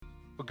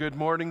Well, good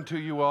morning to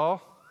you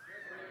all.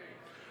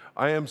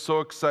 I am so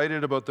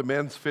excited about the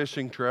men's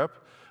fishing trip.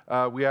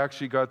 We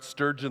actually got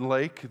Sturgeon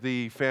Lake,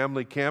 the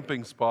family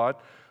camping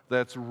spot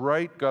that's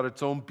got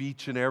its own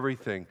beach and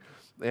everything.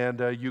 And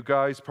you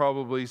guys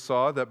probably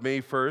saw that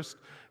May 1st,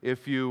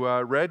 if you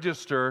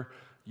register,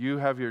 you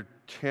have your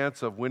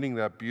chance of winning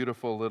that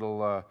beautiful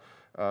little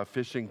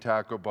fishing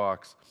tackle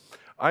box.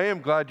 I am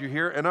glad you're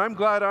here, and I'm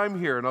glad I'm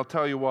here, and I'll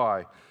tell you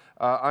why.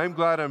 I'm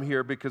glad I'm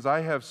here because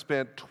I have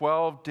spent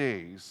 12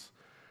 days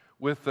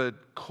with the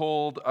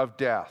cold of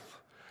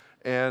death.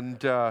 And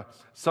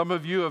some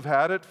of you have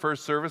had it.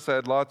 First service, I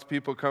had lots of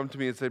people come to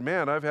me and say,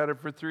 man, I've had it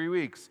for 3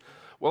 weeks.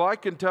 Well, I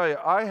can tell you,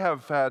 I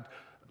have had,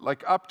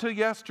 up to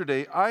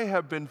yesterday, I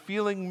have been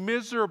feeling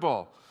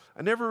miserable.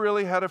 I never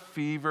really had a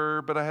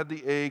fever, but I had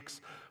the aches,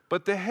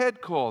 but the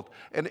head cold.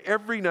 And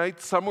every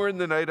night, somewhere in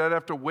the night, I'd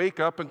have to wake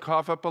up and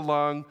cough up a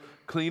lung,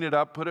 clean it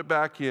up, put it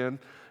back in.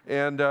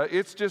 And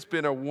it's just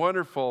been a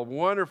wonderful,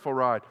 wonderful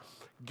ride.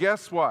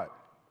 Guess what?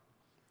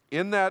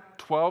 In that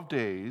 12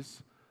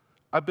 days,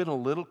 I've been a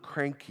little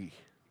cranky.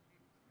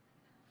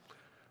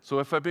 So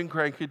if I've been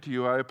cranky to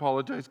you, I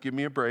apologize. Give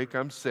me a break.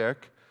 I'm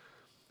sick.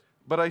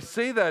 But I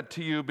say that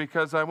to you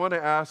because I want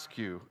to ask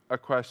you a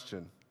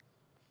question.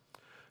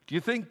 Do you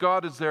think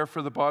God is there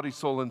for the body,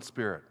 soul, and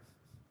spirit?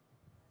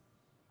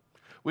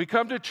 We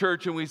come to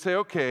church and we say,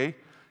 okay,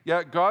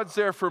 yeah, God's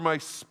there for my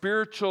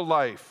spiritual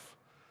life,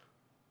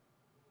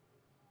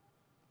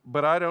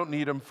 but I don't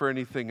need Him for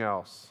anything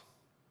else.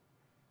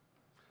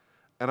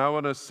 And I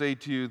want to say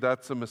to you,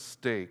 that's a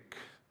mistake.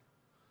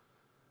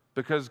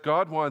 Because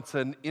God wants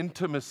an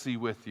intimacy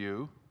with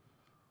you,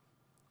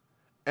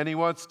 and He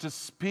wants to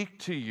speak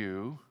to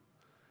you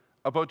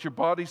about your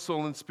body,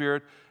 soul, and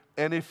spirit.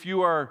 And if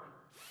you are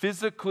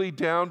physically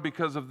down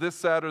because of this,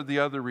 that, or the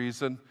other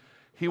reason,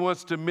 He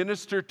wants to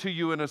minister to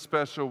you in a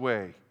special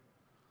way.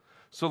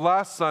 So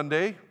last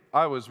Sunday,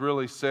 I was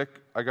really sick.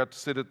 I got to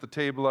sit at the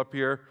table up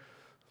here.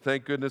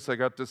 Thank goodness I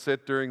got to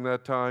sit during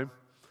that time.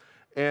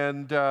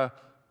 And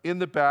in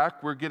the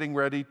back, we're getting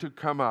ready to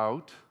come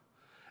out.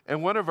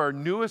 And one of our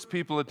newest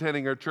people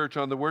attending our church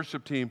on the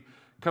worship team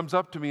comes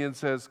up to me and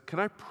says, can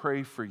I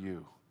pray for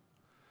you?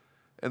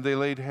 And they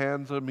laid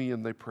hands on me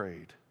and they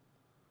prayed.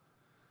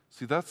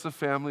 See, that's the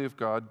family of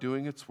God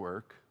doing its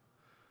work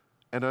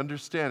and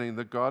understanding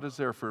that God is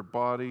there for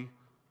body,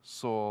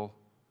 soul,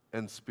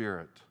 and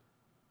spirit.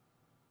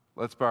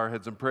 Let's bow our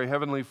heads and pray.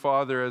 Heavenly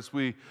Father, as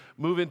we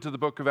move into the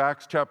book of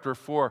Acts chapter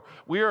 4,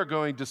 we are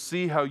going to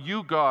see how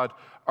you, God,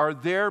 are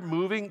there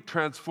moving,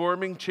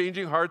 transforming,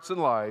 changing hearts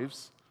and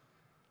lives.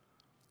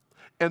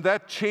 And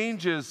that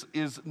change is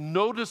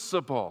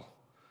noticeable.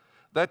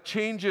 That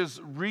change is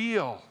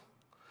real.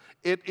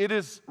 It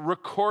is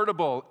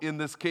recordable, in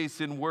this case,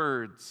 in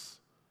words.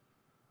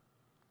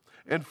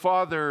 And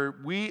Father,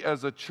 we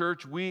as a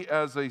church, we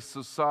as a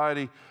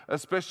society,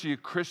 especially a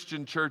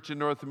Christian church in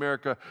North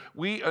America,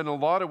 we in a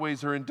lot of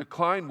ways are in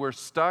decline. We're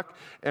stuck,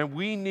 and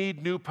we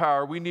need new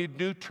power. We need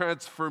new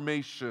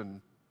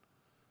transformation.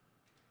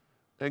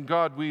 And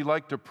God, we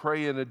like to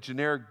pray in a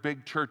generic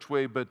big church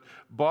way, but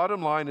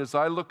bottom line is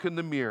I look in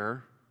the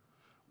mirror,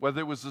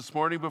 whether it was this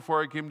morning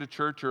before I came to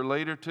church or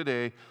later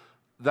today,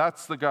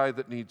 that's the guy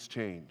that needs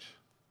change.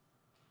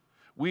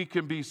 We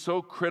can be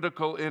so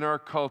critical in our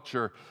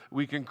culture.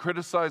 We can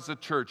criticize the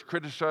church,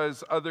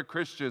 criticize other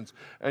Christians,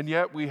 and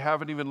yet we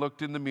haven't even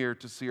looked in the mirror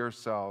to see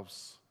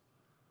ourselves.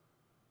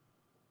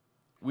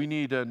 We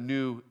need a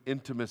new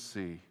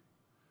intimacy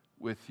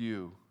with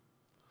you.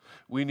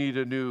 We need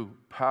a new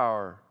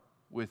power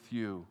with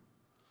you.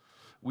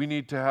 We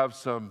need to have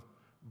some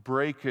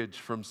breakage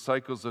from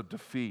cycles of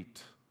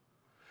defeat.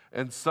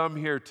 And some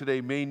here today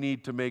may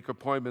need to make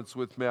appointments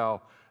with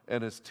Mel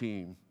and his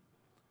team.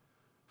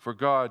 For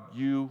God,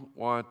 you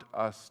want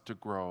us to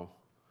grow.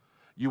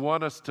 You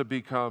want us to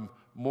become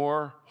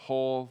more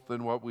whole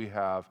than what we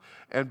have.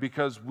 And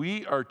because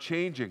we are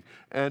changing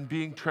and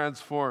being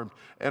transformed,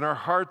 and our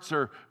hearts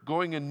are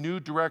going in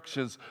new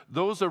directions,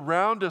 those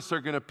around us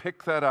are going to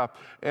pick that up.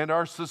 And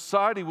our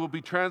society will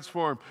be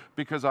transformed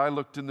because I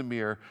looked in the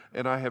mirror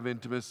and I have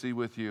intimacy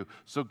with you.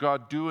 So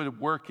God, do a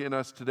work in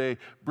us today.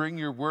 Bring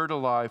your word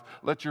alive.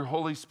 Let your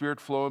Holy Spirit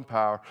flow in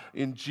power.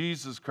 In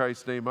Jesus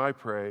Christ's name I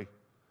pray.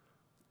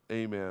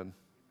 Amen.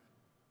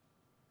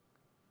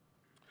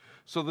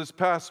 So this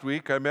past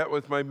week, I met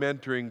with my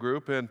mentoring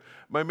group, and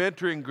my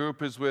mentoring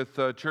group is with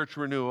Church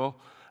Renewal,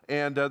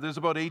 and there's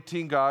about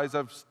 18 guys.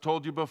 I've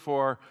told you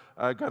before,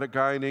 I got a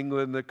guy in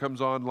England that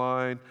comes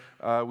online.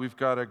 We've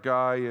got a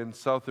guy in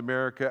South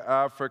America,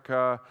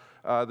 Africa.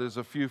 There's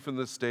a few from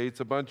the States,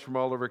 a bunch from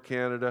all over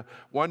Canada,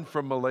 one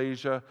from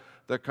Malaysia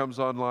that comes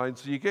online.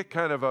 So you get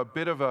kind of a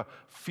bit of a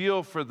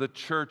feel for the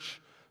church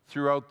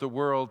throughout the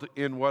world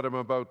in what I'm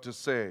about to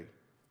say.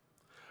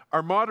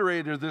 Our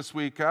moderator this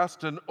week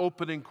asked an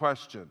opening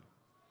question.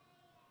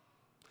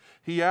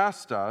 He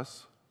asked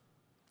us,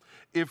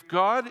 if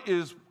God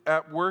is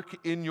at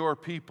work in your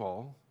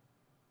people,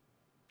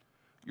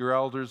 your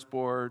elders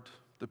board,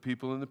 the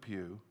people in the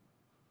pew,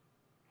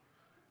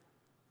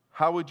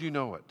 how would you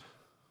know it?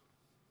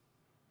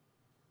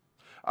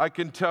 I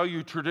can tell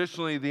you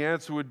traditionally the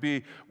answer would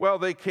be, well,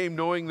 they came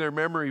knowing their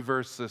memory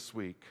verse this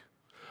week,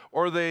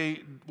 or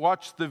they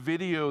watched the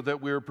video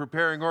that we were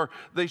preparing, or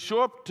they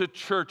show up to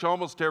church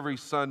almost every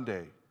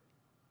Sunday.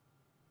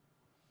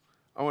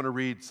 I want to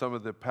read some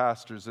of the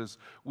pastors as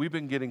we've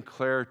been getting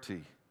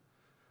clarity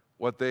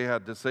what they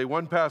had to say.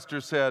 One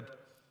pastor said,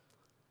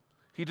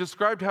 he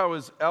described how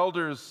his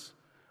elders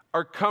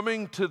are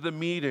coming to the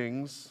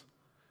meetings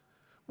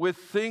with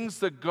things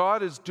that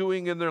God is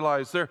doing in their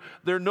lives.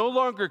 They're no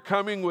longer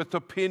coming with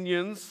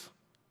opinions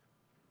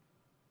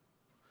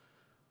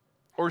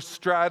or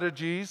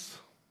strategies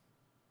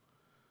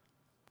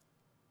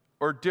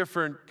or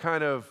different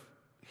kind of,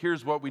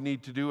 here's what we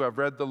need to do. I've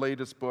read the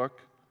latest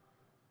book.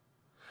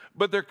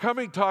 But they're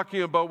coming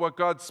talking about what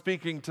God's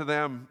speaking to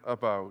them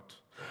about.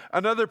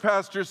 Another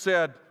pastor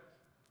said,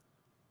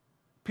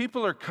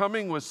 people are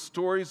coming with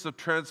stories of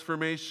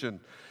transformation.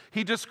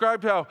 He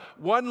described how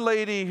one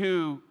lady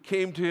who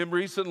came to him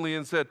recently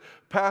and said,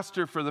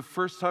 Pastor, for the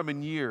first time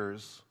in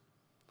years,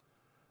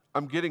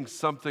 I'm getting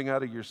something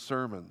out of your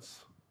sermons.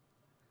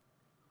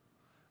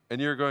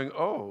 And you're going,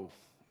 oh,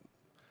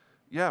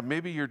 yeah,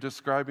 maybe you're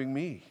describing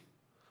me.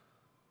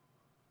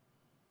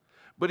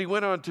 But he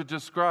went on to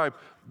describe,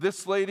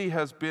 this lady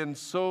has been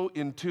so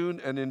in tune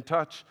and in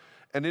touch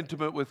and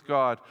intimate with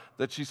God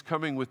that she's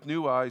coming with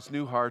new eyes,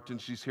 new heart, and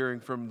she's hearing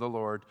from the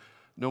Lord,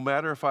 no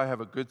matter if I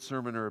have a good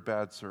sermon or a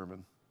bad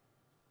sermon.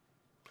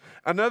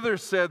 Another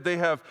said they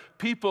have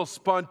people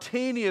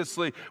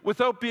spontaneously,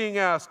 without being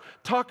asked,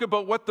 talk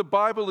about what the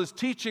Bible is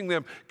teaching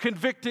them,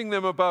 convicting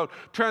them about,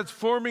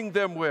 transforming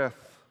them with.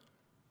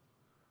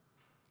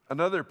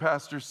 Another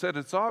pastor said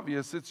it's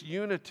obvious, it's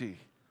unity.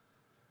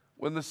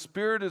 When the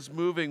Spirit is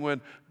moving,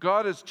 when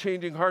God is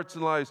changing hearts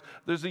and lives,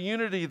 there's a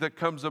unity that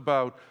comes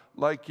about,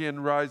 like in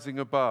Rising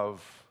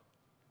Above.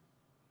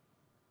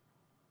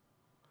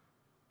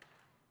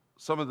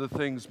 Some of the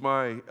things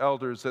my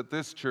elders at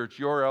this church,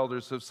 your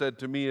elders, have said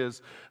to me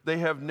is they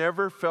have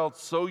never felt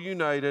so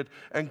united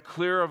and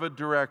clear of a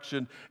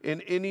direction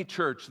in any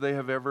church they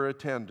have ever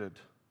attended.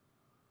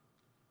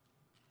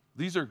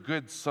 These are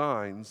good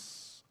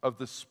signs of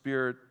the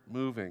Spirit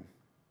moving.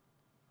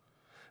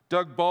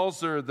 Doug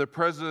Balzer, the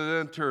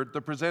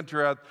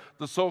presenter at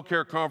the Soul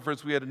Care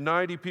Conference, we had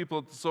 90 people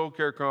at the Soul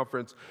Care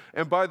Conference.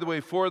 And by the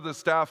way, 4 of the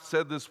staff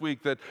said this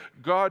week that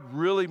God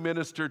really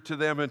ministered to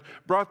them and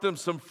brought them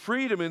some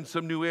freedom in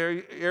some new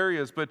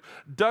areas. But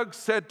Doug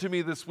said to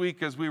me this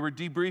week as we were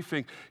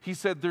debriefing, he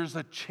said, there's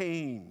a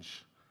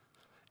change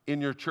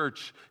in your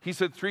church. He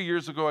said, 3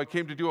 years ago, I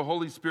came to do a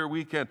Holy Spirit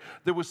weekend.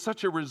 There was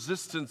such a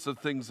resistance of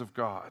things of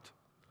God.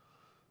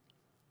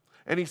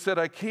 And he said,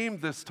 I came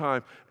this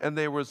time, and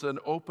there was an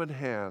open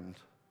hand.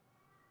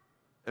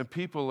 And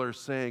people are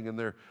saying,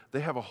 and they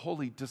have a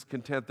holy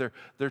discontent.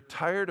 They're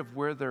tired of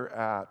where they're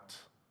at.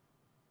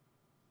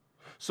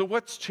 So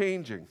what's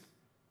changing?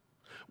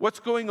 What's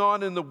going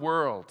on in the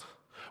world?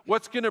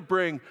 What's going to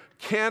bring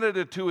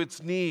Canada to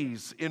its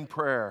knees in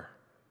prayer?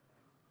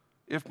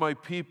 If my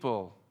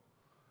people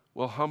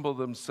will humble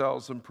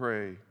themselves and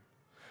pray.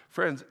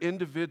 Friends,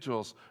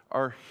 individuals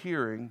are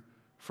hearing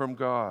from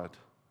God.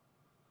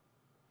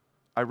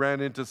 I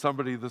ran into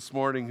somebody this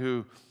morning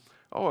who,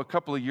 a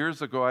couple of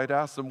years ago, I'd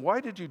asked them,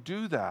 why did you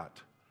do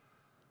that?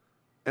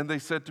 And they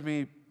said to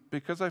me,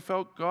 because I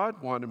felt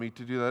God wanted me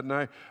to do that. And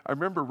I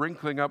remember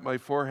wrinkling up my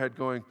forehead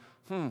going,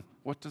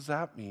 what does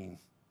that mean?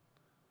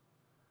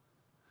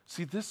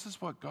 See, this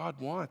is what God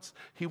wants.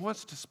 He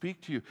wants to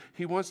speak to you.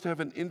 He wants to have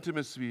an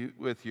intimacy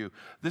with you.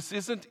 This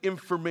isn't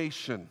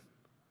information.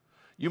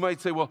 You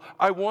might say, well,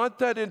 I want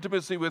that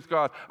intimacy with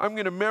God. I'm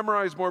going to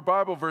memorize more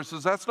Bible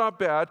verses. That's not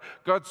bad.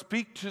 God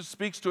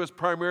speaks to us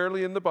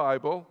primarily in the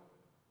Bible.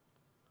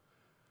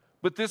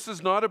 But this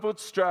is not about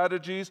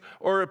strategies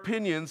or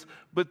opinions,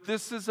 but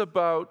this is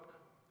about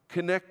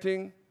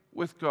connecting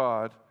with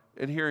God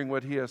and hearing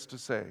what He has to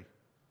say.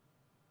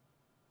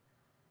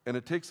 And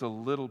it takes a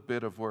little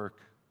bit of work.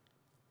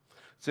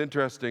 It's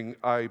interesting,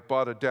 I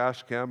bought a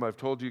dash cam. I've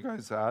told you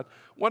guys that.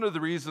 One of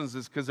the reasons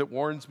is because it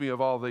warns me of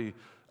all the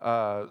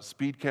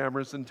speed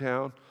cameras in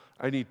town.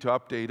 I need to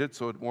update it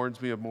so it warns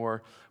me of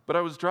more. But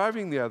I was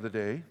driving the other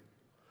day,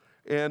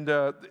 and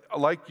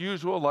like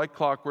usual, like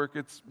clockwork,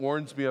 it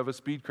warns me of a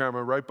speed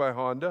camera right by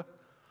Honda.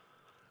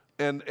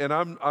 And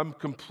I'm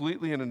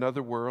completely in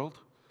another world.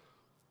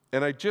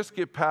 And I just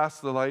get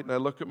past the light, and I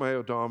look at my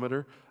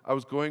odometer. I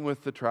was going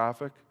with the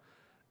traffic,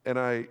 and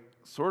I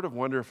sort of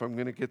wonder if I'm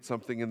going to get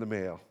something in the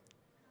mail.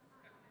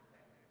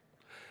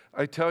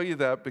 I tell you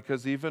that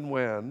because even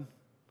when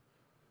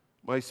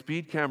my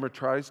speed camera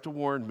tries to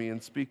warn me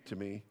and speak to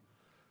me,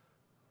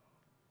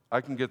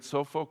 I can get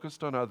so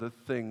focused on other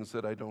things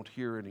that I don't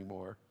hear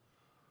anymore.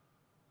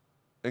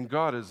 And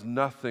God is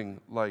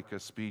nothing like a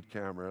speed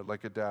camera,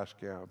 like a dash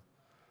cam.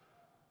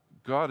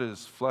 God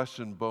is flesh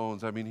and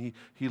bones. I mean,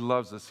 He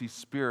loves us. He's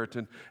spirit,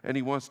 and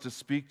He wants to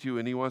speak to you,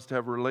 and He wants to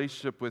have a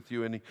relationship with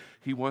you, and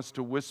He wants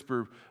to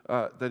whisper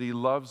that He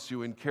loves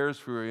you and cares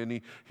for you,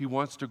 and He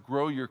wants to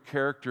grow your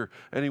character,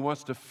 and He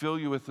wants to fill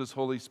you with His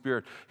Holy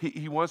Spirit.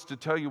 He wants to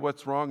tell you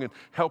what's wrong and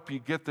help you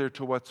get there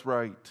to what's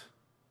right.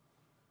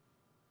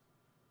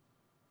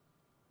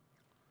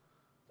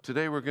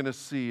 Today we're going to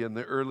see in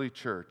the early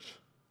church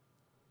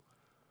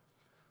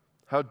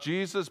how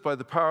Jesus, by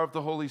the power of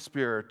the Holy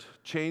Spirit,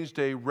 changed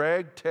a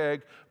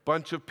ragtag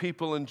bunch of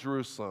people in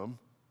Jerusalem.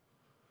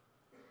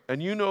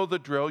 And you know the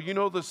drill, you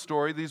know the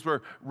story. These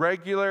were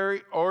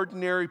regular,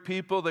 ordinary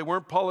people. They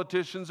weren't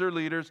politicians or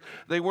leaders.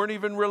 They weren't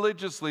even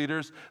religious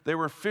leaders. They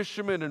were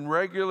fishermen and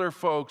regular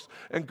folks.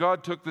 And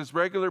God took this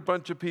regular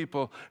bunch of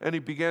people and he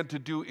began to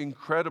do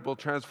incredible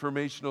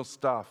transformational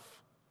stuff.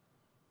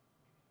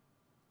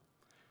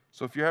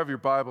 So if you have your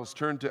Bibles,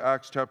 turn to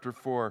Acts chapter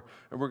 4,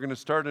 and we're going to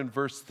start in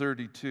verse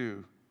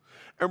 32.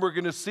 And we're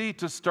going to see,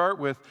 to start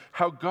with,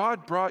 how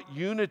God brought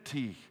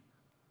unity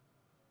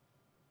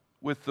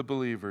with the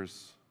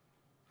believers.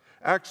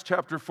 Acts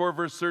chapter 4,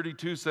 verse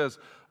 32 says,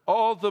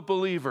 all the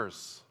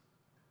believers.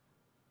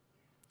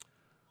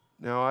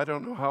 Now, I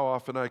don't know how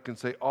often I can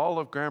say all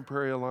of Grand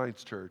Prairie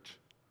Alliance Church,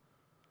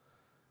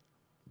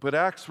 but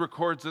Acts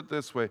records it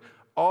this way.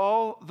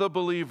 All the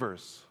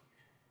believers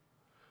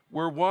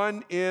were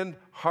one in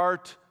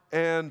heart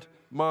and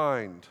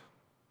mind.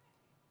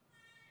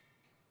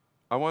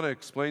 I want to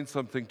explain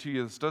something to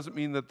you. This doesn't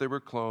mean that they were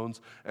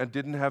clones and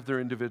didn't have their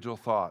individual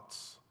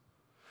thoughts.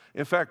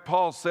 In fact,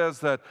 Paul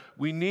says that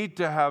we need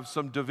to have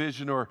some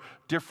division or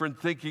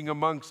different thinking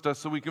amongst us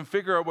so we can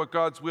figure out what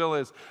God's will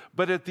is.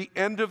 But at the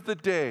end of the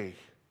day,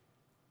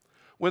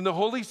 when the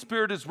Holy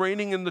Spirit is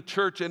reigning in the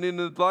church and in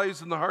the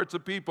lives and the hearts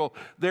of people,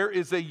 there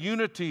is a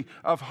unity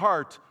of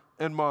heart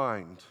and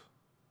mind.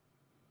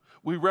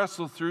 We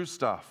wrestle through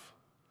stuff,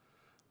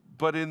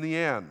 but in the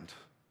end,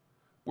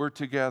 we're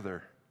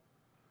together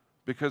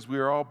because we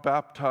are all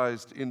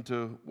baptized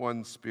into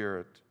one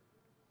Spirit.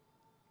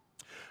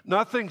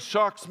 Nothing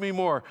shocks me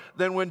more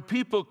than when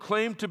people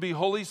claim to be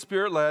Holy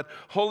Spirit-led,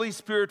 Holy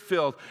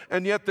Spirit-filled,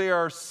 and yet they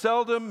are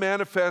seldom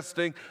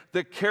manifesting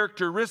the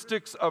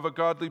characteristics of a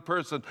godly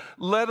person,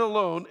 let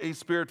alone a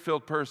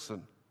Spirit-filled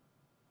person.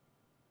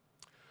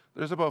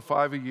 There's about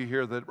 5 of you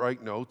here that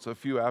write notes. A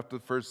few after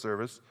the first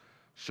service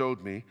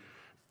showed me.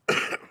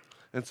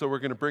 And so we're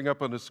going to bring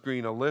up on the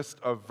screen a list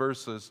of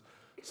verses,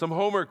 some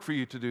homework for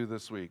you to do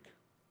this week.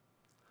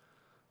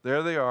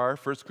 There they are,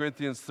 1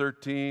 Corinthians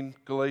 13,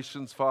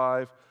 Galatians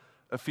 5,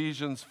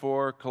 Ephesians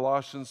 4,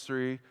 Colossians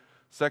 3,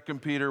 2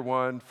 Peter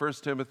 1, 1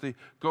 Timothy.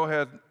 Go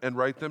ahead and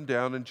write them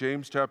down in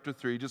James chapter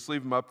 3. Just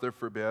leave them up there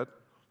for a bit.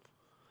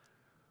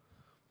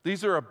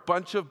 These are a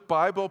bunch of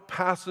Bible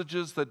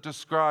passages that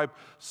describe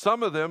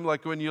some of them,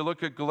 like when you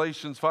look at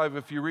Galatians 5,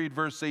 if you read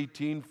verse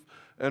 18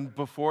 and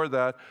before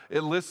that, it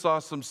lists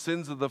off some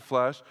sins of the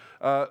flesh.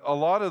 A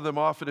lot of them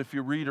often, if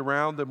you read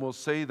around them, will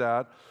say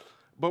that.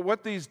 But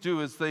what these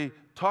do is they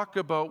talk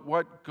about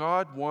what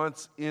God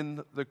wants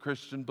in the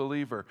Christian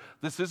believer.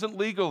 This isn't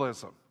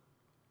legalism.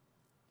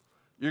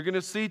 You're going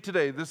to see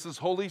today, this is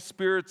Holy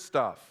Spirit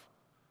stuff.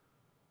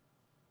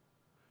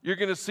 You're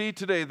going to see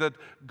today that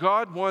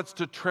God wants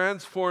to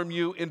transform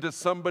you into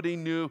somebody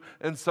new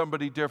and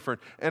somebody different.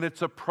 And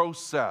it's a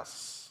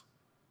process.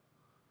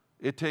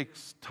 It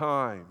takes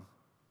time.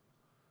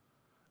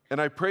 And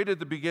I prayed at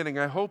the beginning,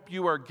 I hope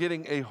you are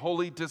getting a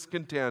holy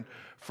discontent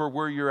for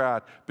where you're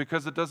at,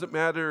 because it doesn't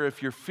matter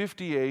if you're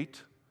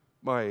 58,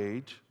 my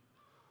age,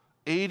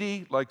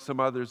 80, like some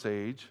others'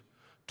 age,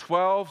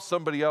 12,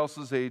 somebody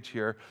else's age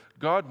here.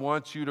 God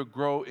wants you to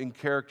grow in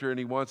character, and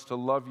he wants to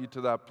love you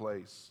to that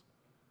place.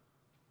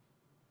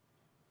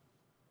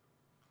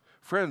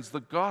 Friends,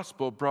 the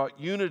gospel brought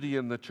unity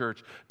in the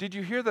church. Did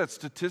you hear that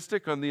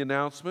statistic on the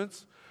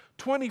announcements?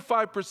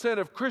 25%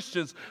 of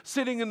Christians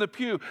sitting in the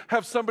pew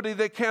have somebody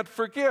they can't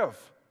forgive.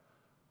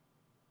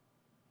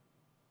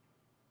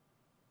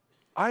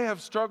 I have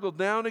struggled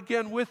now and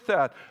again with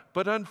that,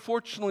 but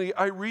unfortunately,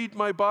 I read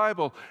my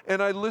Bible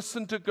and I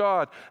listen to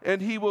God,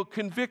 and he will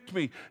convict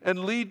me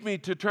and lead me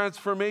to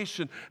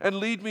transformation and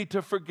lead me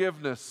to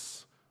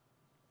forgiveness.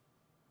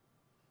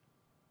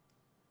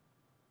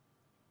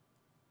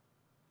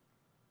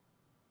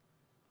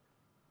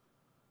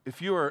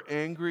 If you are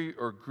angry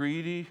or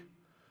greedy,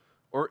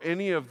 or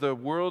any of the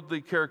worldly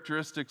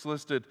characteristics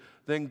listed,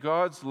 then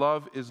God's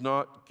love is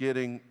not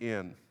getting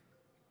in.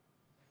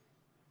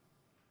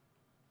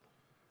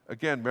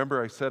 Again,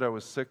 remember I said I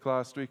was sick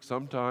last week?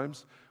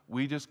 Sometimes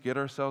we just get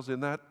ourselves in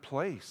that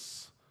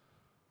place.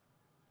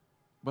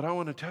 But I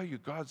want to tell you,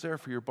 God's there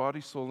for your body,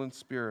 soul, and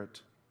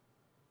spirit.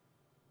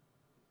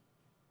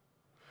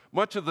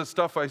 Much of the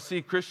stuff I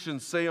see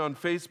Christians say on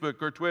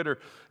Facebook or Twitter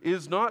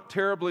is not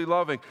terribly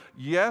loving.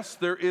 Yes,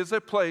 there is a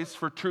place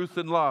for truth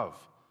and love.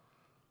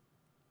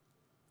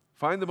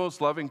 Find the most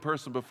loving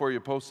person before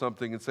you post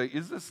something and say,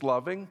 is this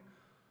loving?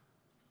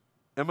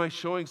 Am I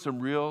showing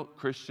some real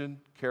Christian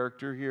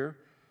character here?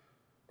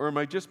 Or am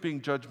I just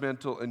being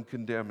judgmental and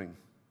condemning?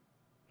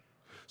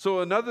 So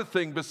another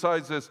thing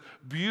besides this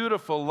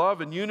beautiful love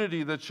and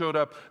unity that showed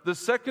up, the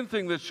second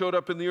thing that showed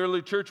up in the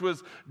early church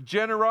was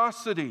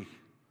generosity.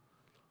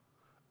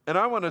 And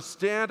I want to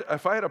stand,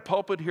 if I had a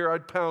pulpit here,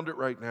 I'd pound it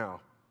right now.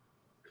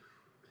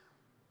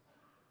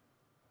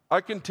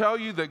 I can tell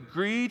you that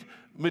greed,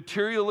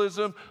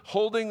 materialism,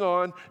 holding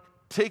on,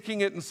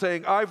 taking it and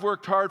saying, I've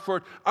worked hard for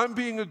it. I'm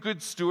being a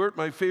good steward,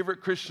 my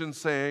favorite Christian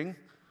saying.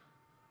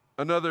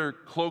 Another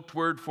cloaked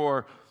word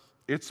for,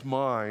 it's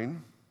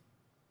mine.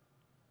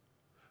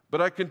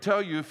 But I can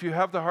tell you, if you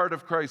have the heart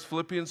of Christ,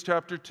 Philippians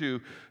chapter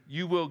 2,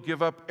 you will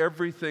give up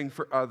everything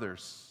for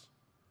others.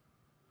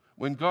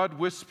 When God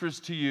whispers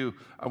to you,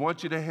 I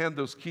want you to hand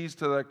those keys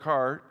to that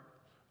car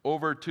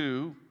over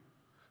to,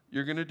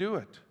 you're going to do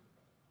it.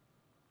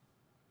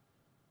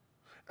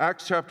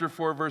 Acts chapter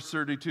 4, verse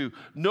 32.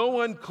 No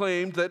one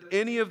claimed that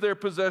any of their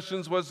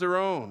possessions was their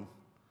own,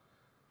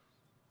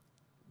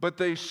 but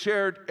they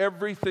shared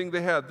everything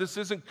they had. This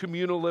isn't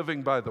communal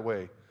living, by the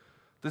way.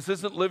 This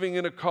isn't living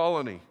in a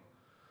colony.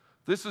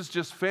 This is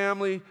just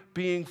family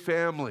being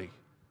family.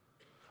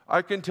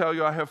 I can tell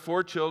you, I have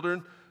 4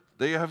 children.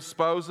 They have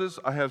spouses.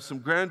 I have some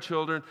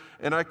grandchildren.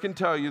 And I can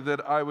tell you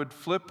that I would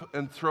flip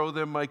and throw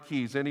them my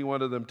keys, any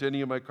one of them, to any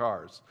of my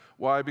cars.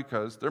 Why?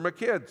 Because they're my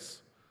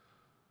kids.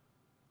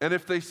 And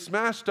if they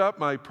smashed up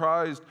my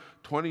prized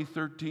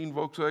 2013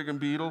 Volkswagen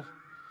Beetle,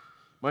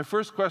 my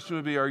first question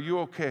would be, are you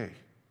okay?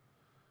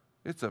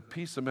 It's a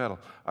piece of metal.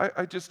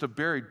 I just have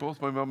buried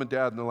both my mom and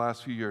dad in the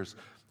last few years.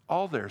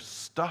 All their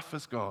stuff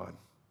is gone.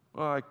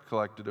 Well, I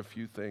collected a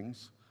few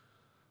things.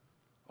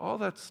 All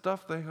that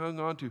stuff they hung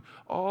on to,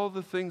 all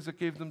the things that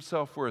gave them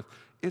self-worth,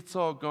 it's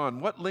all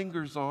gone. What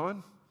lingers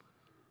on?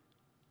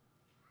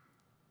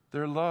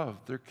 Their love,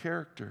 their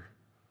character,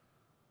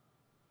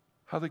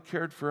 how they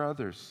cared for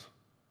others.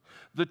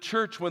 The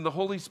church, when the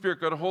Holy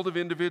Spirit got a hold of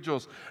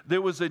individuals,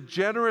 there was a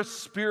generous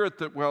spirit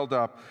that welled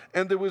up,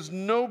 and there was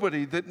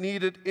nobody that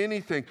needed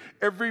anything.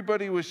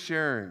 Everybody was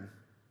sharing.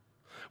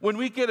 When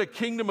we get a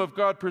kingdom of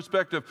God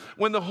perspective,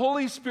 when the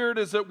Holy Spirit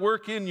is at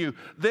work in you,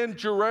 then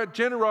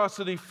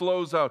generosity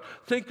flows out.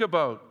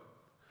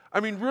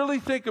 Really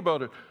think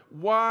about it.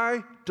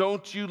 Why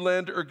don't you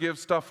lend or give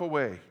stuff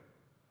away?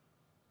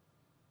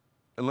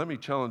 And let me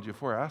challenge you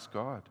ask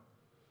God.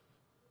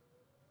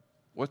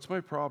 What's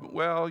my problem?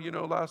 Well,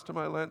 last time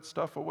I lent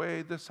stuff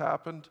away, this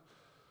happened.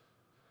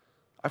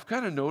 I've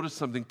kind of noticed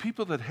something.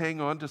 People that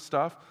hang on to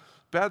stuff,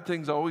 bad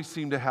things always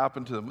seem to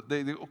happen to them.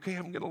 They okay,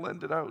 I'm going to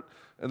lend it out.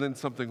 And then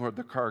something where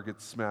the car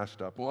gets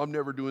smashed up. Well, I'm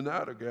never doing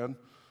that again.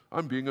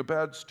 I'm being a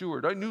bad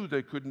steward. I knew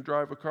they couldn't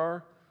drive a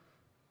car.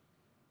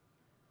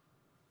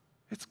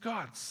 It's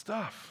God's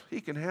stuff.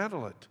 He can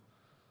handle it.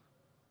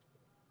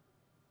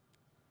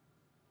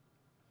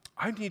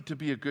 I need to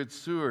be a good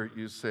steward,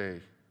 you say.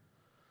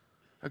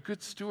 A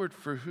good steward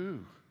for who?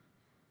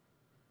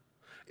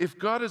 If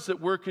God is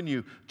at work in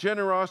you,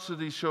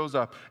 generosity shows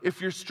up.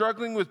 If you're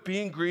struggling with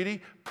being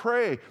greedy,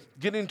 pray.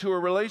 Get into a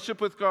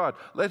relationship with God.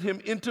 Let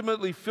Him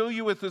intimately fill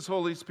you with His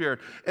Holy Spirit.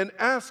 And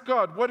ask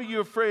God, what are you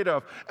afraid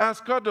of?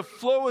 Ask God to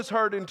flow His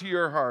heart into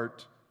your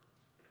heart.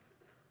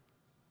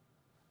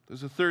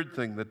 There's a third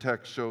thing the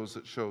text shows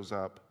that shows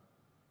up.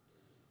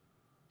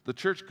 The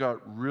church got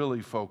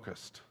really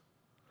focused.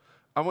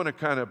 I want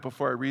to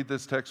before I read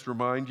this text,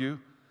 remind you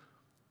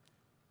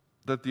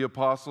that the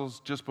apostles,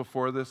 just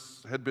before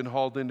this, had been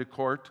hauled into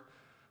court,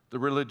 the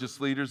religious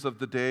leaders of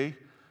the day,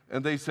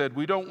 and they said,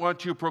 we don't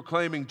want you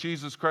proclaiming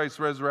Jesus Christ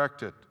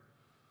resurrected.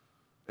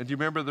 And do you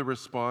remember the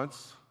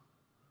response?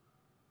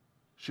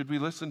 Should we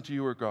listen to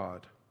you or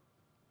God?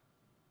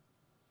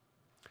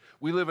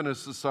 We live in a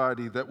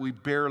society that we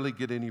barely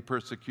get any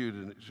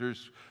persecution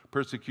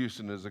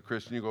as a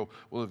Christian. You go,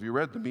 well, have you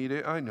read the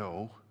media? I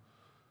know.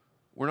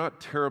 We're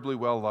not terribly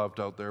well loved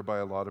out there by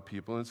a lot of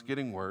people, and it's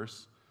getting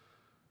worse.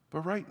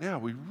 But right now,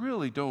 we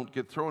really don't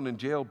get thrown in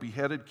jail,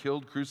 beheaded,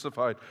 killed,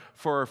 crucified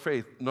for our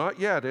faith.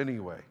 Not yet,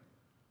 anyway.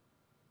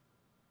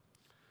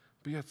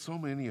 But yet, so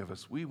many of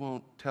us, we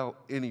won't tell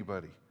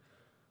anybody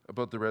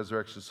about the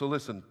resurrection. So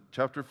listen,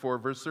 chapter 4,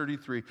 verse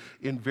 33.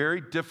 In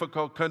very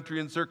difficult country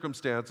and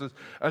circumstances,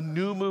 a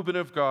new movement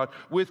of God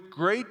with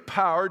great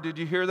power, did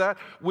you hear that?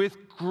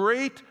 With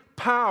great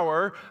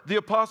power, the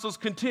apostles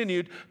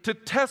continued to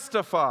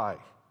testify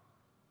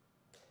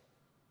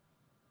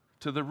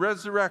to the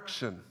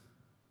resurrection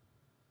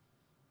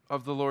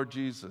of the Lord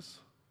Jesus.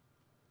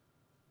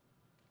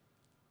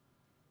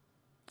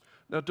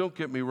 Now, don't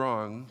get me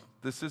wrong.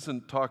 This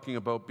isn't talking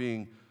about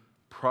being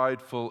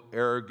prideful,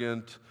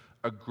 arrogant,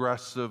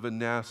 aggressive, and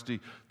nasty.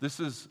 This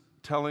is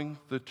telling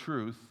the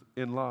truth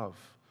in love,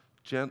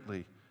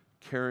 gently,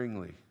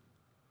 caringly.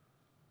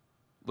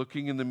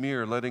 Looking in the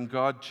mirror, letting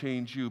God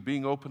change you,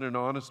 being open and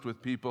honest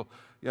with people.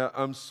 Yeah,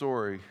 I'm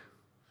sorry.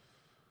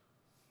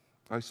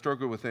 I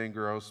struggle with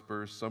anger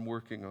outbursts. I'm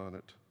working on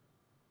it.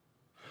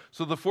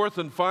 So the fourth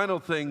and final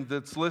thing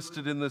that's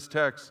listed in this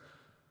text,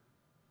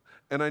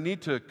 and I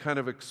need to kind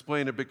of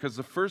explain it because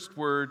the first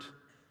word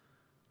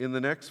in the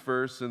next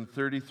verse in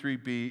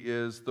 33b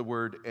is the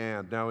word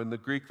and. Now in the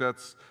Greek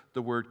that's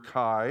the word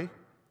kai.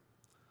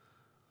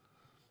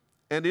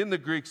 And in the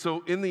Greek,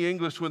 so in the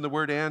English when the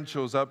word and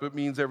shows up, it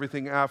means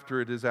everything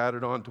after it is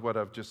added on to what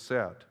I've just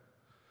said.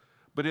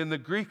 But in the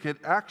Greek it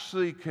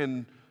actually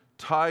can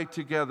tie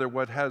together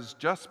what has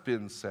just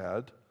been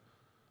said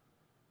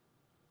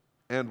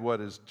and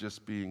what is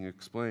just being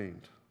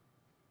explained.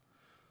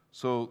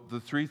 So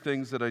the three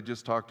things that I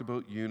just talked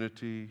about,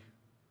 unity,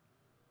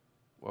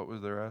 What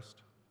was the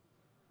rest?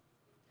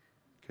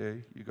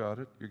 Okay, you got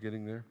it? You're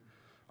getting there?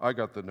 I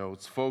got the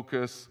notes.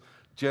 Focus,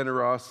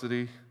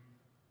 generosity.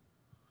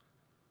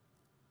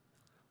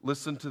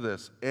 Listen to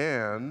this.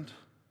 And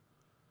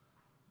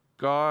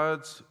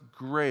God's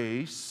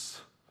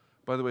grace.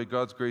 By the way,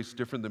 God's grace is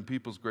different than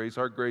people's grace.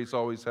 Our grace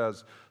always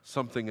has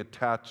something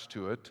attached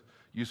to it.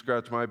 You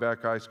scratch my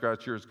back, I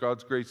scratch yours.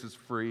 God's grace is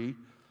free.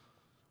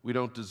 We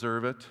don't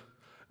deserve it.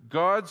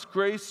 God's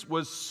grace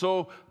was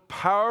so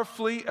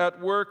powerfully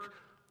at work,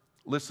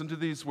 listen to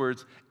these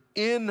words,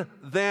 in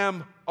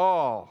them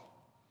all.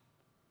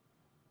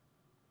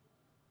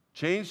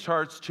 Changed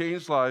hearts,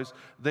 changed lives.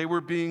 They were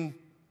being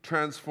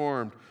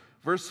transformed.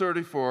 Verse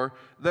 34,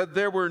 that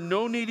there were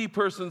no needy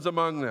persons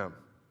among them.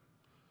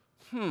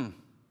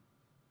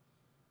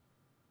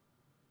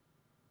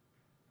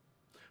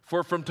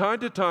 For from time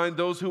to time,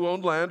 those who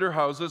owned land or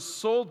houses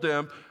sold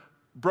them,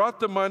 brought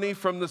the money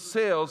from the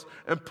sales,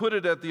 and put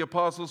it at the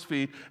apostles'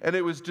 feet, and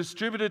it was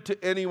distributed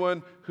to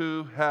anyone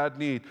who had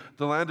need.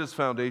 The Landis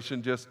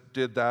Foundation just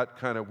did that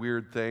kind of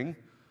weird thing.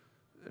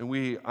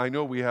 And I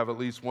know we have at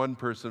least one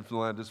person from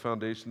the Landis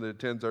Foundation that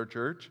attends our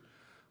church,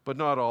 but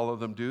not all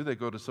of them do. They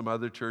go to some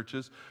other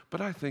churches.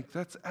 But I think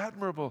that's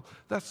admirable.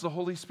 That's the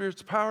Holy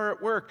Spirit's power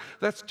at work.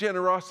 That's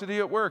generosity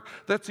at work.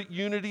 That's a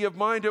unity of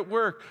mind at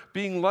work,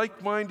 being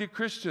like-minded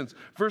Christians.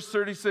 Verse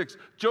 36,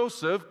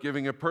 Joseph,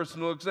 giving a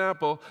personal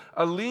example,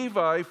 a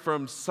Levi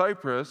from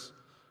Cyprus,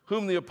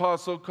 whom the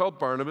apostle called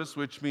Barnabas,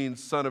 which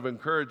means son of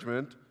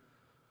encouragement,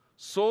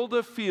 sold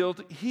a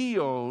field he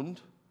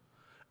owned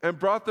and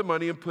brought the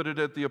money and put it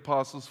at the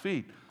apostles'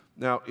 feet.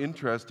 Now,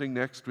 interesting,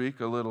 next week,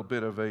 a little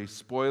bit of a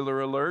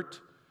spoiler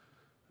alert.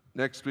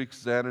 Next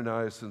week's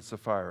Ananias and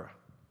Sapphira.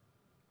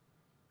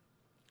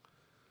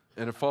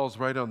 And it falls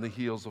right on the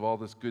heels of all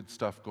this good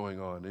stuff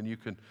going on. And you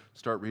can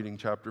start reading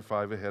chapter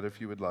 5 ahead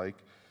if you would like.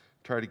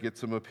 Try to get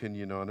some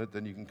opinion on it.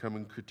 Then you can come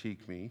and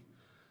critique me.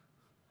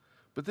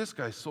 But this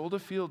guy sold a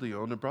field he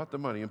owned and brought the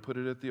money and put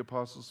it at the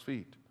apostles'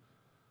 feet.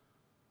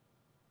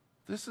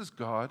 This is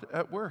God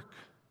at work.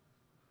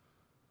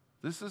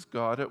 This is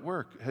God at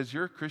work. Has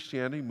your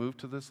Christianity moved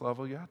to this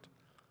level yet?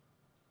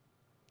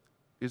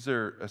 Is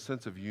there a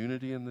sense of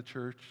unity in the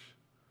church?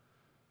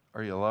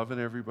 Are you loving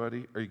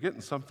everybody? Are you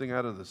getting something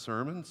out of the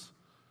sermons?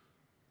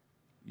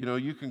 You know,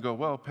 you can go,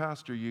 well,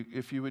 Pastor,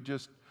 if you would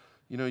just,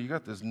 you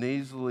got this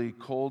nasally,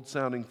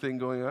 cold-sounding thing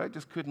going on. I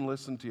just couldn't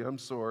listen to you. I'm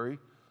sorry.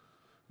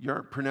 You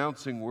aren't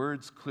pronouncing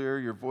words clear.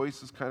 Your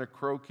voice is kind of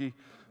croaky.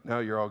 Now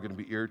you're all going to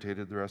be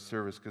irritated the rest of the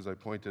service because I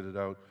pointed it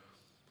out.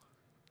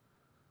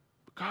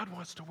 God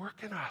wants to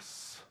work in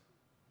us.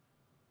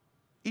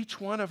 Each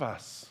one of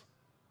us.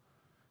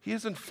 He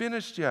isn't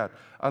finished yet.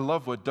 I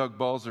love what Doug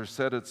Balzer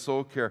said at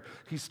Soul Care.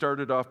 He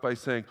started off by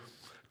saying,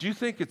 do you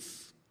think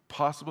it's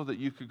possible that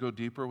you could go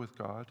deeper with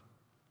God?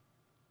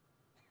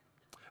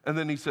 And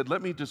then he said,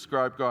 let me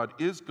describe God.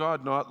 Is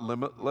God not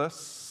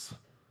limitless?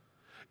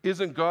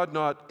 Isn't God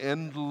not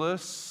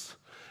endless?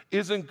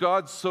 Isn't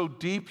God so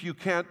deep you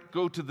can't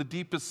go to the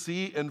deepest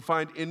sea and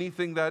find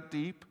anything that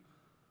deep?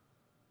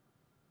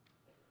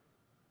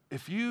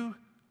 If you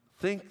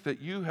think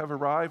that you have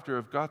arrived or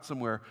have got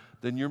somewhere,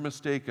 then you're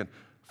mistaken.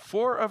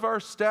 4 of our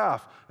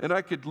staff, and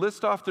I could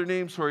list off their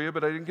names for you,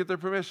 but I didn't get their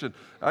permission.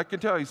 I can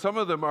tell you, some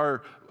of them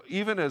are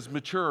even as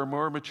mature or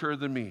more mature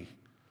than me.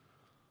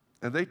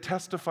 And they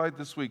testified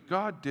this week,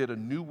 God did a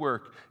new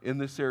work in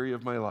this area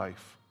of my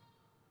life.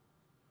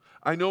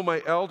 I know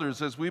my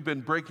elders, as we've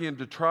been breaking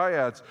into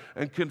triads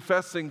and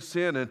confessing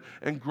sin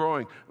and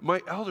growing,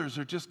 my elders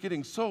are just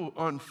getting so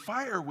on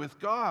fire with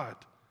God.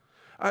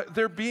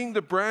 They're being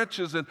the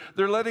branches, and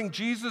they're letting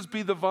Jesus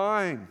be the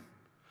vine.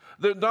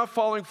 They're not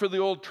falling for the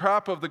old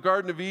trap of the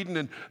Garden of Eden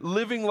and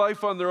living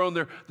life on their own.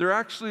 They're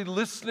actually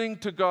listening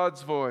to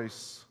God's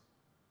voice.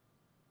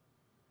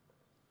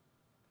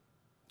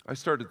 I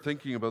started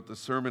thinking about the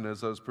sermon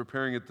as I was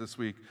preparing it this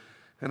week,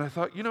 and I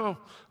thought, I'm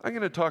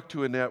going to talk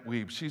to Annette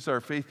Weeb. She's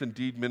our Faith and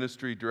Deed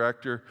Ministry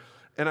Director.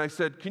 And I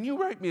said, can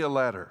you write me a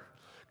letter?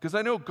 Because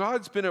I know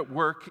God's been at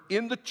work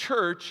in the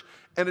church,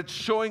 and it's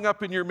showing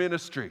up in your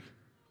ministry.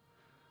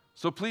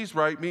 So please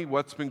write me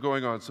what's been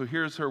going on. So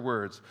here's her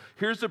words.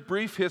 Here's a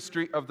brief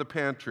history of the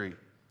pantry.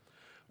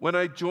 When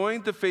I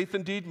joined the Faith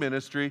and Deed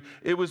Ministry,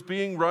 it was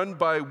being run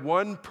by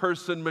one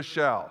person,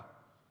 Michelle.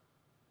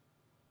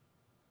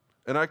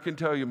 And I can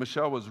tell you,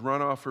 Michelle was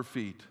run off her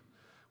feet.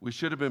 We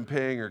should have been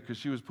paying her because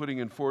she was putting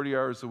in 40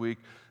 hours a week,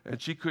 and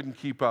she couldn't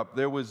keep up.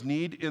 There was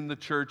need in the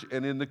church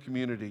and in the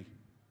community.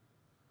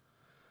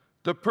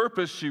 The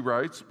purpose, she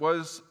writes,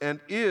 was and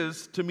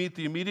is to meet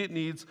the immediate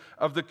needs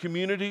of the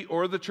community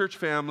or the church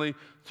family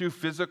through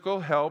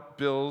physical help,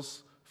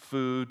 bills,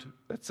 food,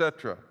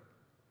 etc.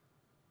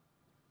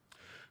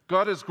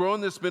 God has grown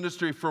this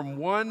ministry from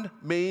one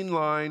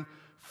mainline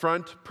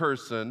front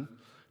person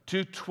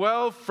to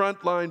 12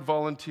 frontline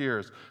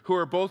volunteers who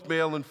are both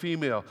male and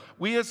female.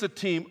 We as a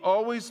team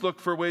always look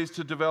for ways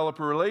to develop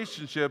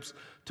relationships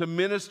to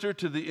minister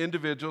to the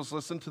individuals,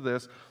 listen to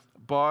this,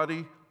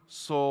 body,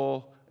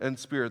 soul, and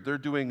spirit. They're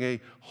doing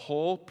a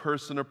whole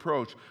person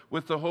approach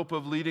with the hope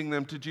of leading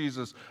them to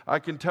Jesus. I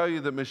can tell you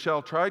that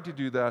Michelle tried to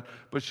do that,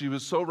 but she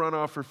was so run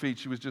off her feet,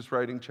 she was just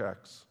writing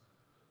checks.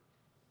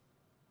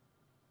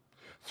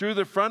 Through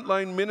the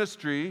frontline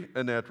ministry,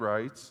 Annette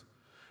writes,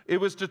 it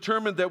was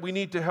determined that we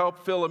need to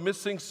help fill a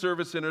missing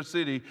service in our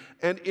city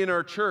and in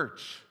our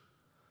church.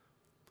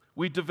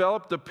 We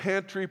developed a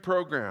pantry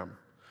program,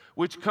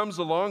 which comes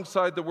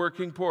alongside the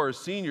working poor,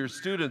 seniors,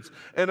 students,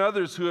 and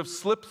others who have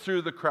slipped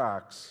through the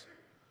cracks.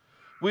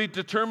 We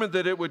determined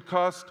that it would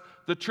cost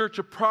the church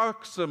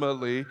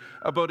approximately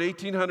about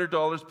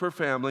 $1,800 per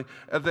family,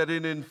 and that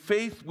in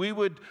faith we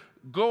would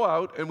go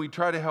out and we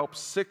try to help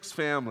 6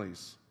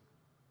 families.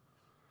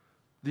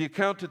 The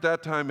account at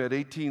that time had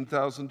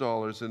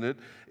 $18,000 in it.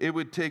 It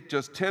would take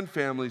just 10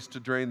 families to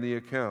drain the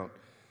account.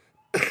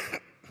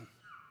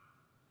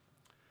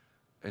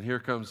 And here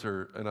comes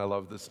her, and I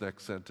love this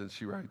next sentence.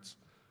 She writes,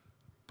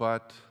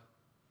 but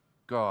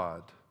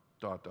God, ...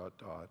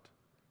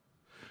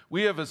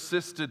 We have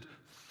assisted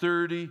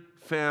 30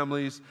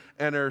 families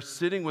and are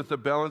sitting with a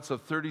balance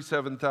of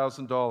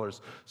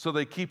 $37,000. So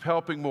they keep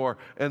helping more,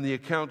 and the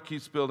account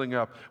keeps building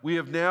up.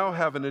 We now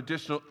have an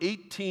additional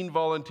 18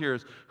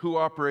 volunteers who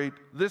operate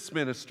this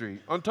ministry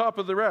on top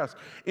of the rest.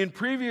 In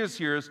previous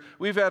years,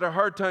 we've had a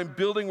hard time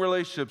building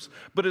relationships,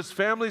 but as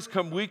families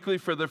come weekly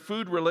for their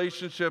food,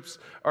 relationships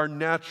are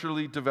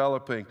naturally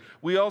developing.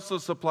 We also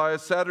supply a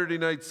Saturday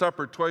night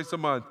supper twice a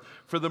month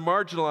for the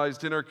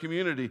marginalized in our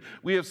community.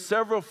 We have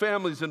several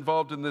families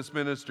involved in this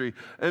ministry,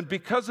 and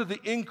because of the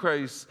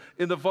increase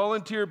in the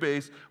volunteer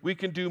base, we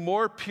can do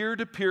more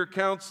peer-to-peer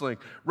counseling,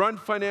 run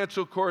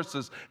financial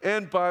courses,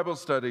 and Bible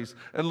studies.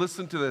 And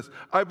listen to this.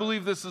 I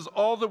believe this is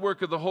all the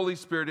work of the Holy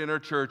Spirit in our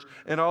church,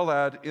 and I'll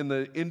add, in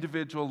the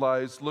individual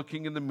lives,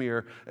 looking in the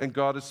mirror, and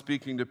God is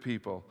speaking to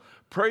people.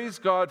 Praise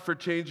God for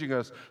changing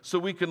us so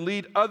we can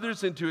lead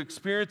others into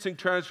experiencing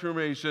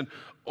transformation.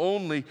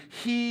 Only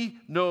He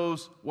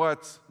knows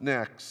what's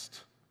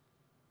next.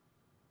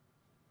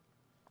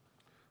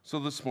 So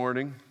this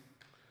morning,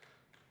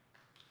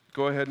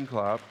 go ahead and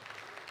clap.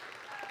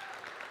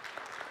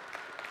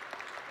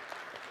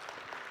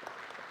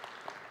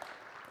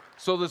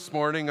 So this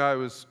morning, I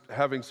was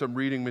having some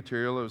reading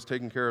material. I was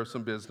taking care of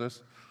some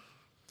business.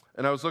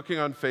 And I was looking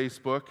on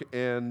Facebook,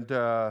 and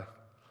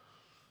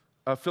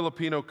a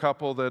Filipino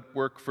couple that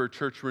work for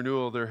Church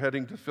Renewal, they're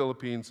heading to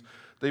Philippines.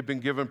 They've been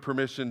given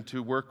permission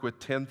to work with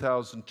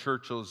 10,000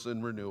 churches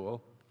in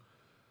Renewal.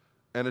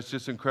 And it's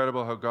just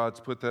incredible how God's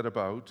put that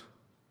about.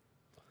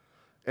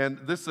 And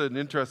this is an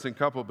interesting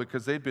couple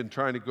because they'd been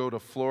trying to go to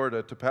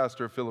Florida to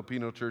pastor a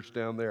Filipino church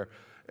down there,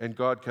 and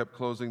God kept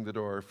closing the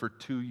door for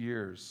 2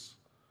 years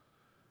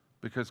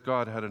because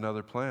God had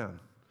another plan.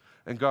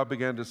 And God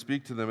began to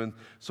speak to them. And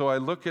so I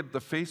look at the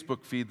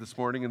Facebook feed this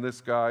morning, and this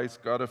guy's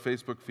got a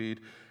Facebook feed,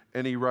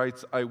 and he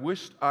writes, I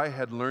wished I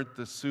had learned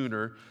this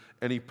sooner,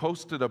 and he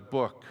posted a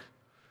book.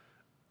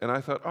 And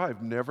I thought,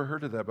 I've never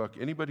heard of that book.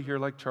 Anybody here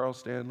like Charles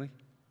Stanley?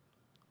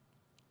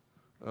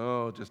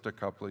 Oh, just a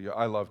couple of you.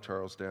 I love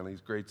Charles Stanley.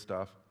 He's great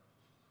stuff.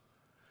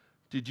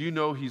 Did you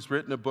know he's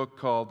written a book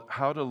called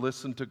How to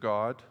Listen to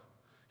God?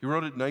 He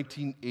wrote it in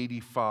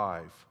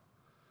 1985.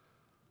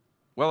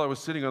 While I was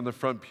sitting on the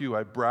front pew,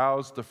 I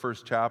browsed the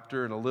first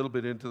chapter and a little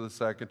bit into the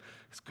second.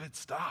 It's good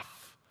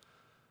stuff.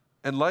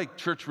 And like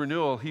Church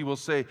Renewal, he will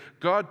say,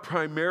 God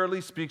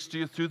primarily speaks to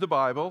you through the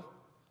Bible.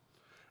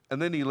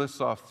 And then he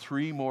lists off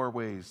 3 more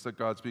ways that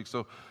God speaks.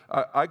 So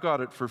I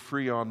got it for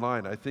free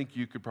online. I think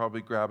you could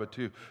probably grab it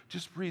too.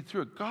 Just read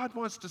through it. God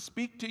wants to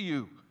speak to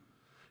you.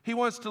 He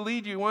wants to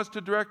lead you. He wants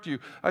to direct you.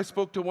 I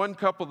spoke to one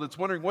couple that's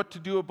wondering what to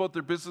do about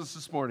their business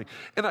this morning.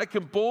 And I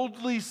can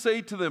boldly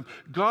say to them,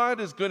 God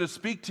is going to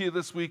speak to you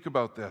this week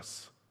about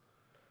this.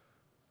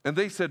 And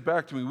they said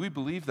back to me, we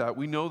believe that.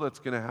 We know that's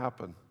going to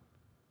happen.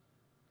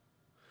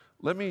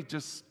 Let me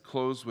just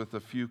close with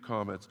a few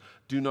comments.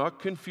 Do not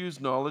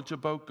confuse knowledge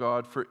about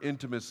God for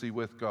intimacy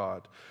with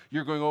God.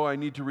 You're going, I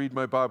need to read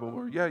my Bible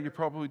more. Yeah, you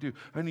probably do.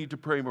 I need to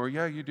pray more.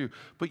 Yeah, you do.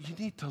 But you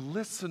need to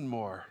listen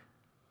more.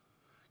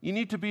 You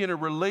need to be in a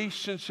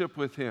relationship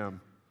with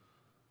Him.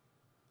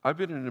 I've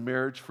been in a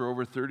marriage for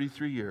over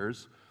 33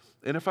 years,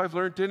 and if I've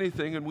learned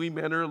anything, and we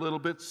men are a little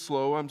bit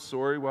slow, I'm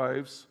sorry,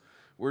 wives,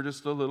 we're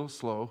just a little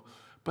slow,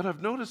 but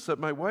I've noticed that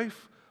my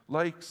wife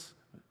likes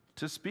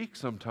to speak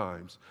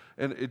sometimes.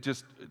 And it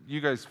just, you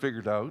guys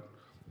figured out,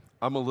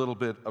 I'm a little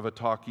bit of a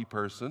talky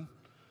person.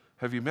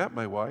 Have you met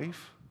my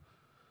wife?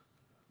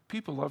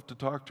 People love to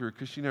talk to her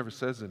because she never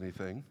says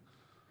anything.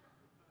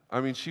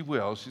 I mean, she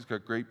will. She's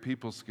got great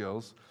people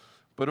skills.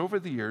 But over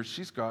the years,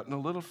 she's gotten a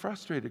little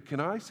frustrated. Can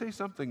I say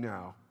something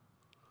now?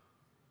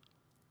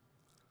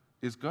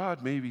 Is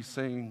God maybe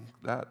saying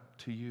that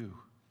to you?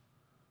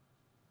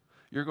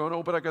 You're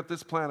going, but I got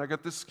this plan, I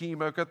got this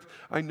scheme,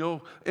 I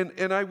know,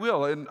 and I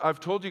will. And I've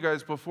told you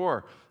guys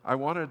before, I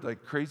wanted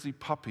like crazy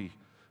puppy.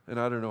 And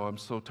I don't know, I'm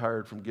so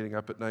tired from getting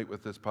up at night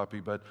with this puppy,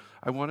 but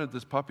I wanted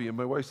this puppy. And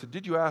my wife said,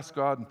 did you ask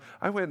God? And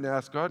I went and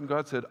asked God, and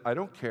God said, I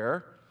don't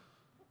care.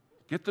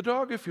 Get the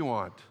dog if you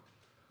want.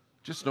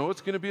 Just know it's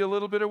going to be a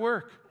little bit of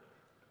work.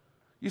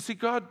 You see,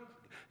 God,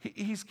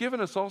 He's given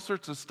us all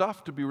sorts of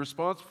stuff to be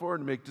responsible for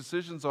and to make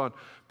decisions on,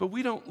 but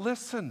we don't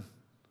listen.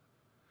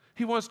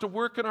 He wants to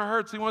work in our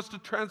hearts. He wants to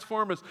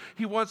transform us.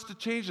 He wants to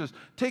change us.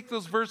 Take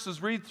those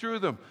verses, read through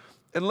them.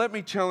 And let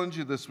me challenge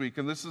you this week,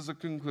 and this is a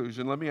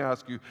conclusion. Let me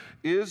ask you,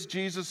 is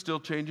Jesus still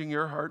changing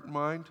your heart and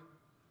mind?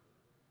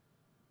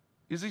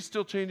 Is He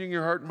still changing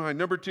your heart and mind?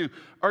 Number 2,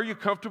 are you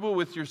comfortable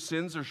with your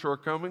sins or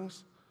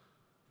shortcomings?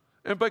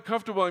 And by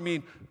comfortable, I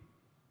mean,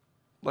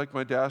 like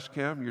my dash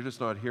cam, you're just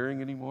not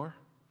hearing anymore.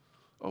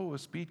 Oh, a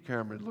speed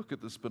camera, look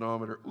at the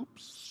speedometer.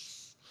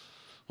 Oops.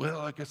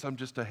 Well, I guess I'm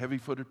just a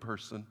heavy-footed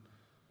person.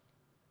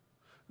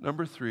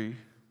 Number 3,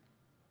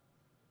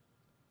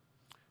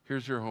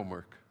 here's your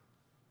homework.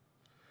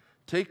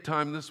 Take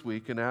time this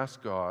week and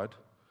ask God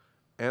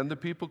and the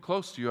people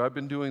close to you. I've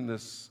been doing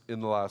this in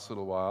the last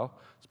little while.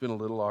 It's been a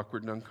little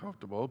awkward and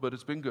uncomfortable, but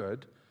it's been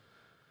good.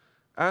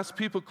 Ask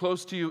people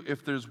close to you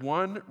if there's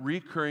one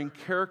recurring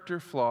character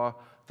flaw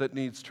that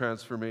needs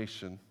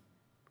transformation.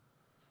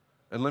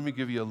 And let me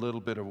give you a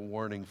little bit of a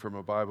warning from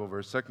a Bible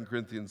verse. 2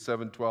 Corinthians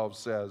 7:12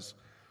 says,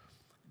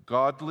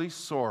 godly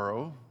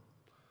sorrow,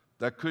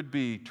 that could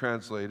be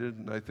translated,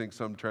 and I think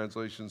some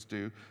translations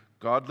do,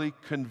 godly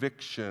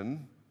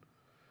conviction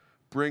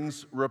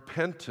brings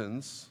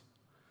repentance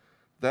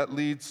that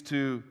leads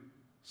to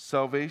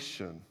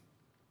salvation.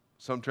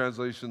 Some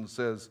translation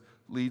says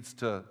leads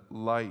to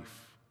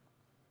life.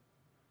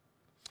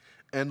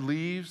 And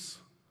leaves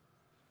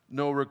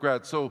no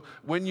regret. So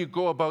when you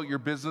go about your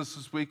business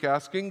this week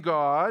asking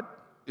God,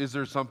 is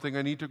there something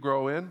I need to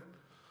grow in?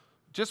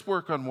 Just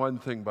work on one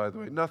thing, by the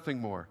way, nothing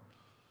more.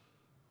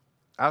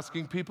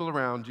 Asking people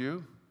around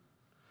you,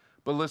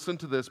 but listen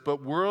to this,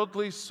 but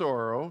worldly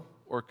sorrow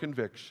or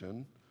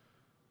conviction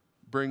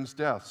brings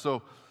death.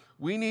 So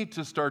we need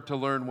to start to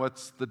learn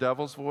what's the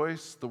devil's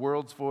voice, the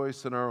world's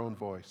voice, and our own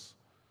voice.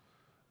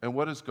 And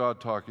what is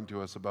God talking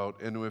to us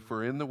about? And if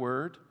we're in the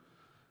Word,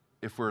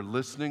 if we're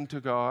listening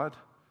to God,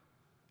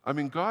 I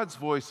mean, God's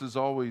voice is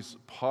always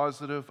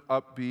positive,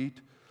 upbeat.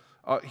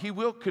 He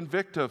will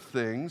convict of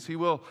things. He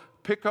will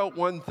pick out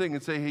one thing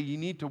and say, hey, you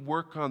need to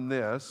work on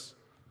this.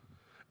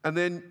 And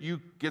then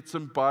you get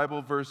some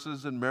Bible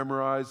verses and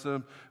memorize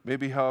them.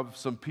 Maybe have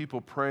some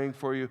people praying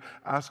for you,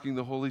 asking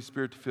the Holy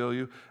Spirit to fill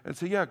you. And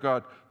say, yeah,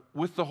 God,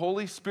 with the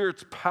Holy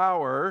Spirit's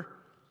power,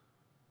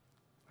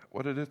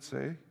 what did it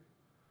say?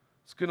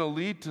 It's going to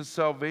lead to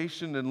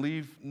salvation and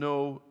leave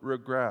no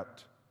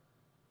regret.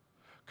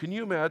 Can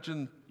you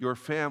imagine your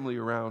family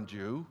around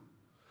you?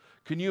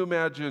 Can you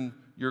imagine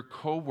your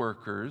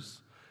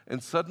coworkers,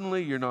 and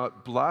suddenly you're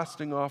not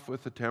blasting off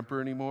with a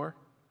temper anymore?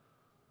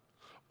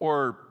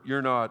 Or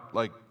you're not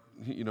like,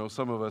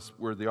 some of us,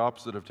 we're the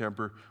opposite of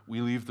temper.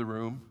 We leave the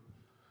room.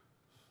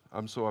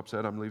 I'm so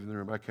upset, I'm leaving the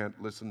room. I can't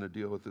listen to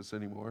deal with this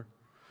anymore.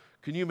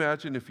 Can you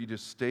imagine if you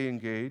just stay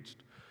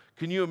engaged?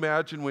 Can you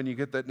imagine when you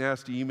get that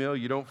nasty email,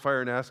 you don't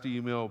fire a nasty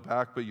email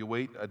back, but you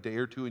wait a day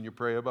or two and you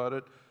pray about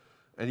it?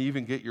 And you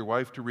even get your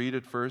wife to read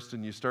it first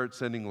and you start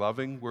sending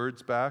loving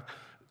words back?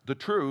 The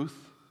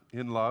truth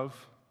in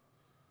love.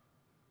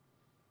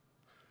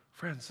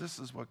 Friends, this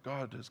is what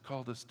God has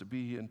called us to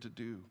be and to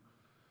do.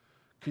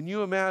 Can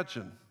you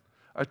imagine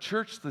a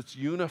church that's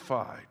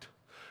unified?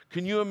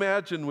 Can you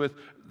imagine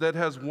that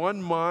has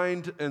one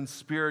mind and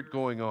spirit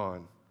going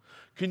on?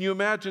 Can you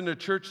imagine a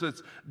church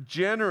that's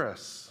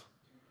generous?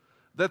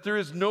 That there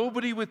is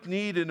nobody with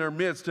need in our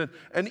midst.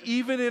 And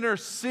even in our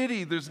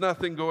city, there's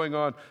nothing going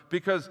on.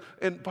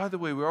 And by the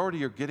way, we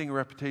already are getting a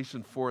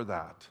reputation for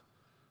that.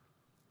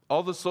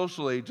 All the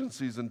social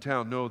agencies in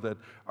town know that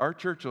our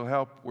church will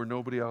help where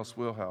nobody else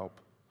will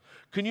help.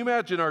 Can you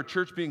imagine our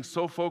church being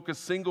so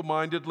focused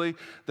single-mindedly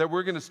that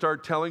we're going to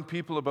start telling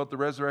people about the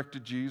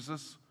resurrected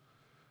Jesus?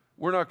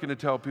 We're not going to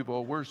tell people,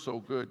 oh, we're so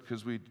good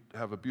because we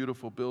have a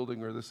beautiful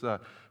building or this, that.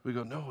 We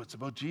go, no, it's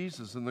about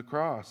Jesus and the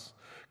cross.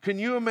 Can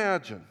you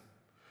imagine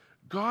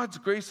God's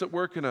grace at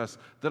work in us,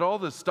 that all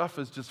this stuff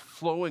is just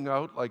flowing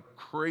out like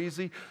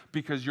crazy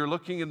because you're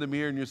looking in the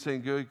mirror and you're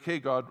saying, okay,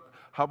 God,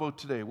 how about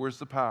today? Where's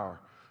the power?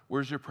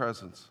 Where's your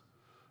presence?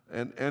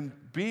 And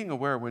being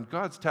aware when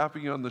God's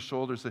tapping you on the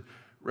shoulder, say,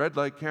 red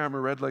light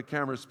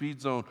camera, speed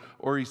zone,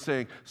 or he's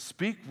saying,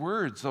 speak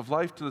words of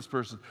life to this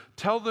person.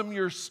 Tell them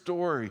your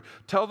story.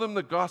 Tell them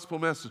the gospel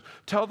message.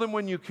 Tell them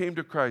when you came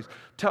to Christ.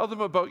 Tell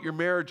them about your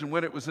marriage and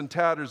when it was in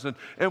tatters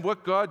and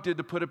what God did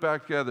to put it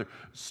back together.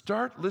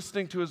 Start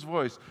listening to his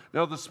voice.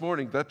 Now this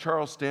morning, that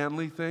Charles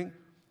Stanley thing,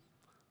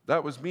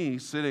 that was me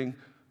sitting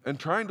and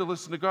trying to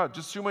listen to God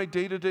just through my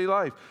day-to-day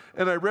life.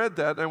 And I read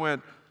that and I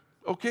went,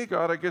 okay,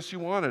 God, I guess you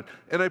want it.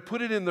 And I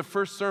put it in the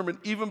first sermon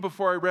even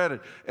before I read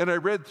it. And I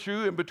read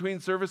through in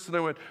between service and I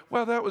went,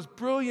 wow, that was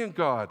brilliant,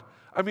 God.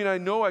 I mean, I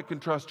know I can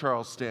trust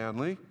Charles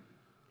Stanley,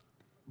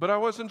 but I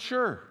wasn't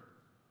sure.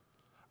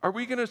 Are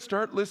we going to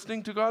start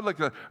listening to God like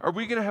that? Are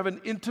we going to have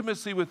an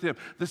intimacy with him?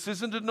 This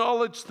isn't a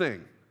knowledge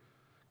thing.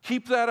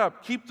 Keep that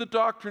up. Keep the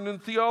doctrine and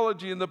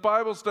theology and the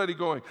Bible study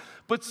going.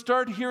 But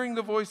start hearing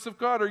the voice of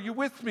God. Are you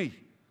with me?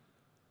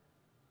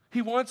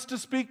 He wants to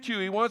speak to you.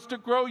 He wants to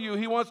grow you.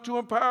 He wants to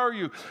empower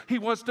you. He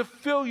wants to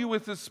fill you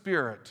with his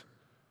Spirit.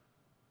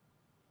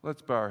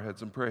 Let's bow our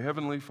heads and pray.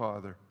 Heavenly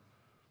Father,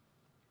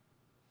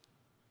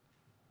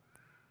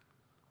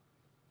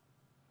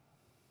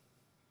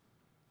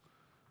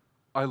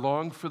 I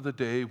long for the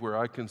day where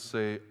I can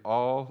say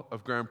all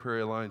of Grand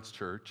Prairie Alliance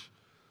Church,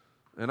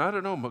 and I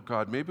don't know,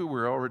 God, maybe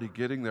we're already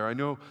getting there. I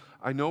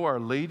know our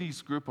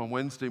ladies group on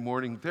Wednesday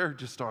morning, they're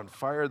just on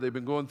fire. They've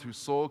been going through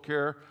soul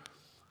care.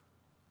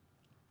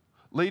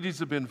 Ladies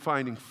have been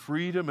finding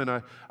freedom,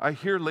 and I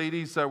hear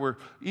ladies that were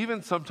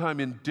even sometime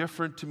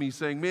indifferent to me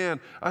saying,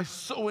 man, I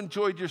so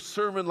enjoyed your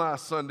sermon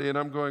last Sunday. And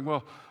I'm going,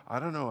 well, I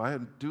don't know, I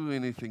didn't do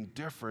anything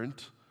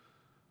different.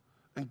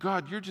 And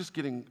God, you're just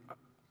getting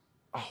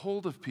a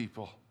hold of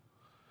people.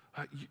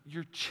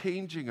 You're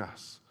changing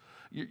us.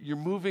 You're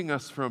moving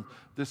us from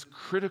this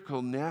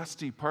critical,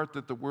 nasty part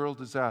that the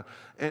world is at,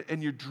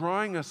 and you're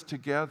drawing us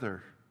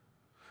together.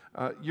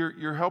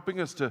 You're helping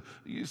us to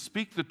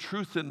speak the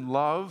truth in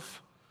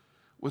love,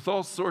 with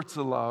all sorts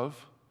of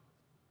love.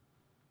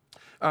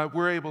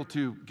 We're able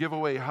to give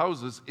away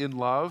houses in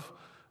love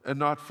and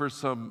not for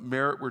some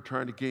merit we're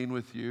trying to gain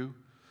with you.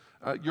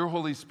 Your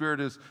Holy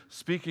Spirit is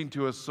speaking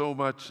to us so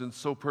much and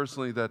so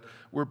personally that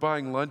we're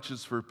buying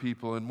lunches for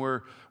people, and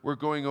we're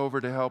going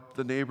over to help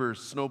the neighbor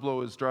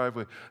snowblow his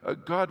driveway.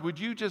 God, would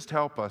you just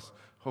help us?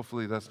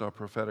 Hopefully that's not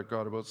prophetic,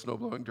 God, about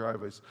snowblowing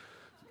driveways.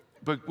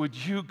 But would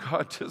you,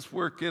 God, just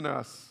work in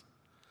us?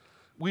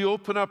 We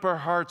open up our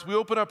hearts. We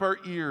open up our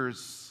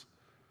ears.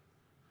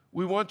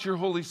 We want your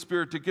Holy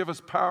Spirit to give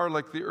us power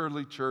like the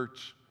early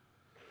church.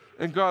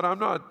 And God, I'm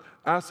not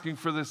asking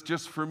for this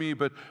just for me,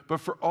 but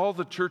for all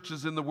the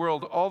churches in the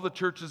world, all the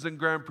churches in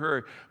Grand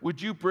Prairie. Would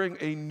you bring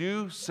a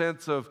new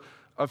sense of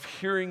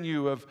hearing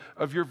you,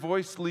 of your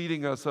voice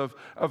leading us, of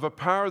a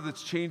power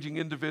that's changing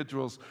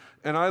individuals?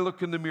 And I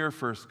look in the mirror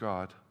first,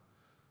 God.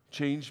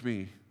 Change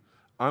me.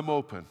 I'm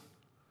open.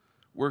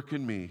 Work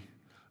in me.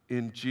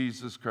 In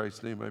Jesus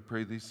Christ's name I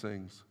pray these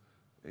things.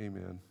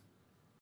 Amen.